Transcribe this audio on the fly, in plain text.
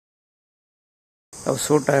I was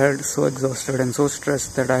so tired, so exhausted and so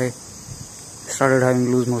stressed that I started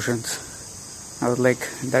having loose motions. I was like,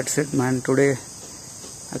 that's it man, today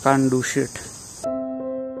I can't do shit.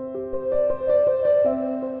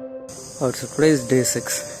 So today is day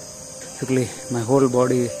 6. Basically, my whole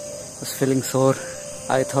body was feeling sore.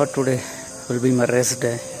 I thought today will be my rest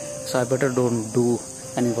day, so I better don't do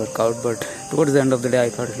any workout. But towards the end of the day, I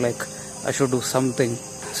thought like I should do something.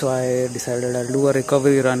 So I decided I'll do a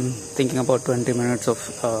recovery run, thinking about 20 minutes of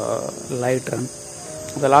light run.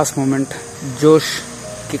 At the last moment, Josh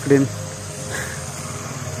kicked in,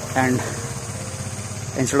 and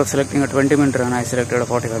instead of selecting a 20-minute run, I selected a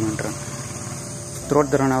 45-minute run.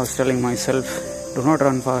 Throughout the run, I was telling myself, do not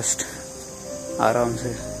run fast, aram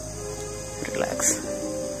se, relax.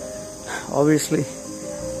 Obviously,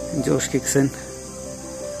 Josh kicks in,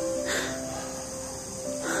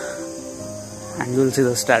 and you will see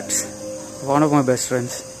the stats. One of my best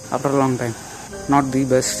friends, after a long time, not the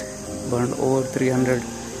best, burned over 300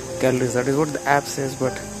 calories. That is what the app says,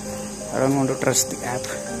 but I don't want to trust the app.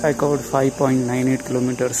 I covered 5.98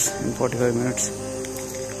 kilometers in 45 minutes.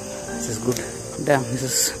 This is good. Damn, this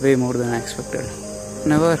is way more than I expected.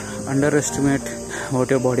 Never underestimate what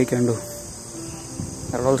your body can do.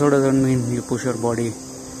 That also doesn't mean you push your body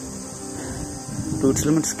to its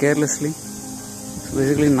limits carelessly. So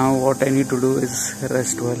basically now what I need to do is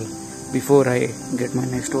rest well before I get my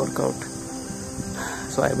next workout.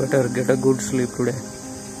 So I better get a good sleep today.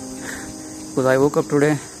 Because I woke up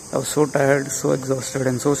today, I was so tired, so exhausted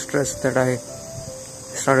and so stressed that I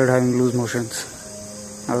started having loose motions.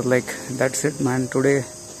 I was like, that's it man, today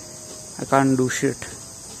I can't do shit.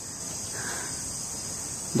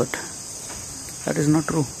 But that is not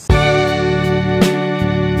true.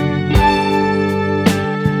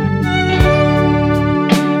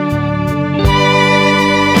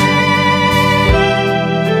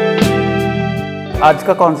 आज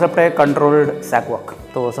का concept है controlled sac walk.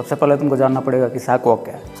 तो सबसे पहले तुमको जानना पड़ेगा कि सैक वॉक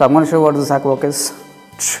क्या है. सो I am gonna show what the sac walk is.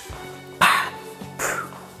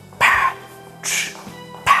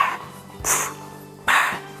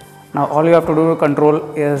 Now all you have to do to control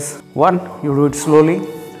is 1. You do it slowly.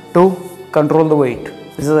 2. Control the weight.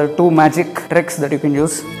 These are the 2 magic tricks that you can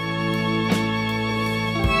use.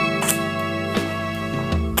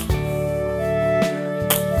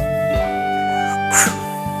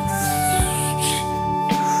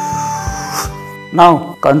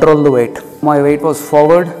 Now control the weight. My weight was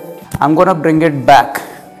forward. I'm gonna bring it back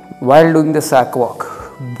while doing the sack walk.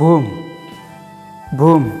 Boom,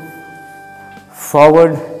 boom,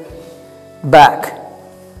 forward, back,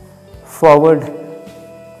 forward,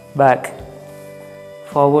 back,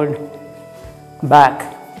 forward, back,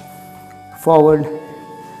 forward,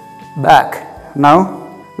 back. Now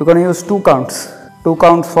we're going to use 2 counts. 2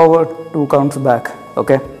 counts forward, 2 counts back.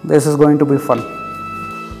 Okay, this is going to be fun.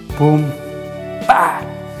 Boom, bah,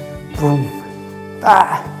 boom,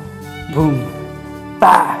 bah, boom,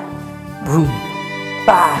 bah, boom,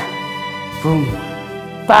 bah, boom,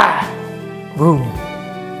 bah, boom,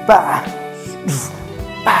 bah.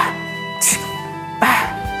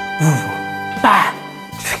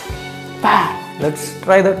 Let's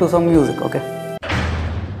try that to some music, okay?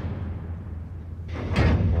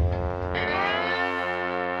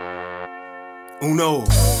 Uno,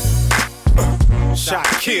 shot,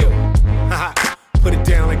 kill. Put it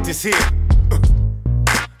down like this here.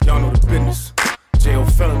 Y'all know the business. Jail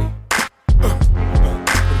felony. Put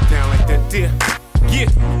it down like that there. Yeah,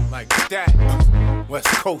 like that. West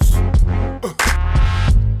Coast.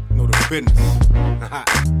 Know the business.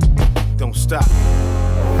 Don't stop.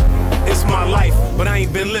 It's my life, but I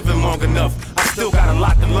ain't been living long enough. I still got a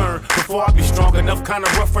lot to learn before I be strong enough. Kinda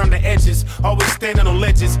rough around the edges, always standing on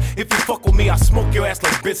ledges. If you fuck with me, I smoke your ass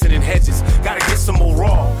like Benson and Hedges. Gotta get some more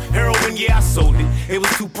raw heroin, yeah, I sold it. It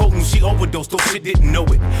was too potent, she overdosed, though shit didn't know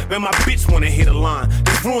it. Man, my bitch wanna hit a line.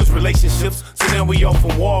 This ruins relationships, so now we off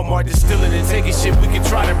from Walmart, distilling and taking shit. We can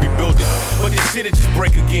try to rebuild it, but this shit'll just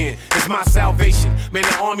break again. It's my salvation, man,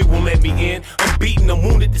 the army won't let me in. I'm beaten, I'm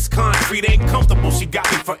wounded, this concrete ain't comfortable. She got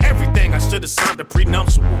me for everything, I should've signed a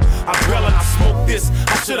prenuptial. I grill and I smoke this,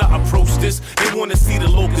 I should've approached this. They wanna see the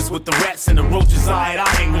locusts with the rats and the roaches. Alright, I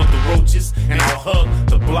hang with the roaches, and I'll hug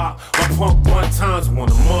the block. My punk 1 times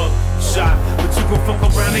want a mug shot, but you gon' fuck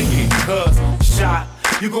around and get cuz shot.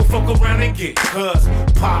 You gon' fuck around and get cuz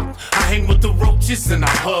pop. I hang with the roaches and I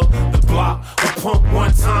hug the block. A punk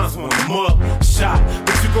 1 times want a mug shot,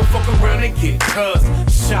 but you gon' fuck around and get cuz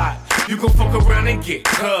shot. You gon' fuck around and get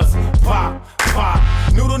cuz pop, pop.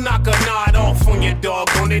 Noodle knock a nod off on your dog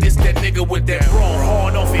on it. It's that nigga with that raw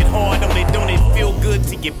hard off it hard on it. Don't it feel good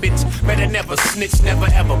to your bitch? Better never snitch, never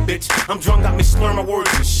ever bitch. I'm drunk, got me slurring my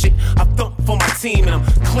words and shit. I thump for my team, and I'm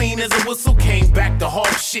clean as a whistle. Came back to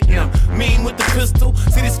hard shit, and I'm mean with the pistol.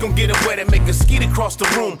 See, this gon' get it wet and make a skeet across the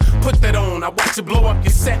room. Put that on, I watch it blow up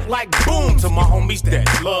your set like boom. To my homies that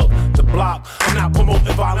love the block, I'm not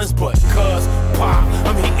promoting violence, but cuz pop,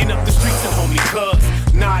 I'm heating up the streets and homie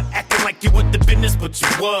cuz not acting like you with the business, but you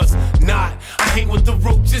was not. I hang with the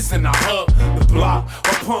roaches and I hug the block.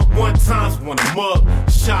 I pump one times when a mug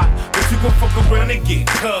shot, but you gon' fuck around and get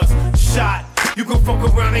cuz shot. You gon' fuck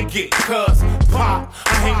around and get cuz pop.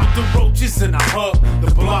 I hang with the roaches and I hug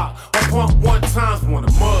the block. I pump one times when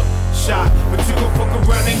a mug shot, but you gon' fuck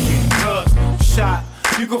around and get cuz shot.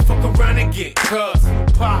 You gon' fuck around and get cuz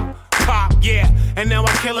pop. Pop, yeah, and now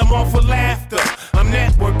I kill them all for laughter. I'm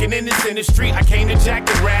networking in this industry, I came to jack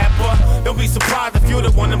the rapper. Don't be surprised if you're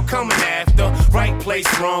the one I'm coming after. Right place,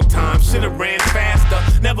 wrong time, should've ran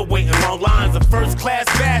faster. Never waiting long lines, a first class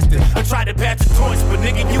bastard. I tried to pass the torch, but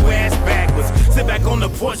nigga, you ass backwards. Sit back on the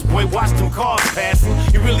porch, boy, watch them cars passing.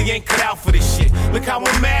 You really ain't cut out for this shit, look how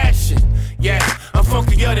I'm mashing. Yeah, I'm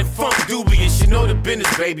funkier than funk dubious. You know the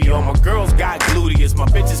business, baby. All my girls got gluteus. My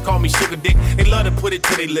bitches call me sugar dick. They love to put it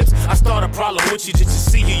to their lips. I start a problem with you just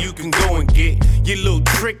to see who you can go and get. Your little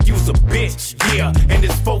trick, you's a bitch. Yeah, and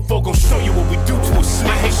this fofo gon' show you what we do to a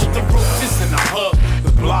snitch. I hate shit the roaches and I hug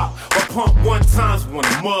the block. I pump one times when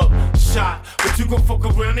a mug shot, but you gon' fuck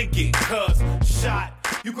around and get cuz shot.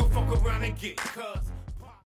 You gon' fuck around and get cuz.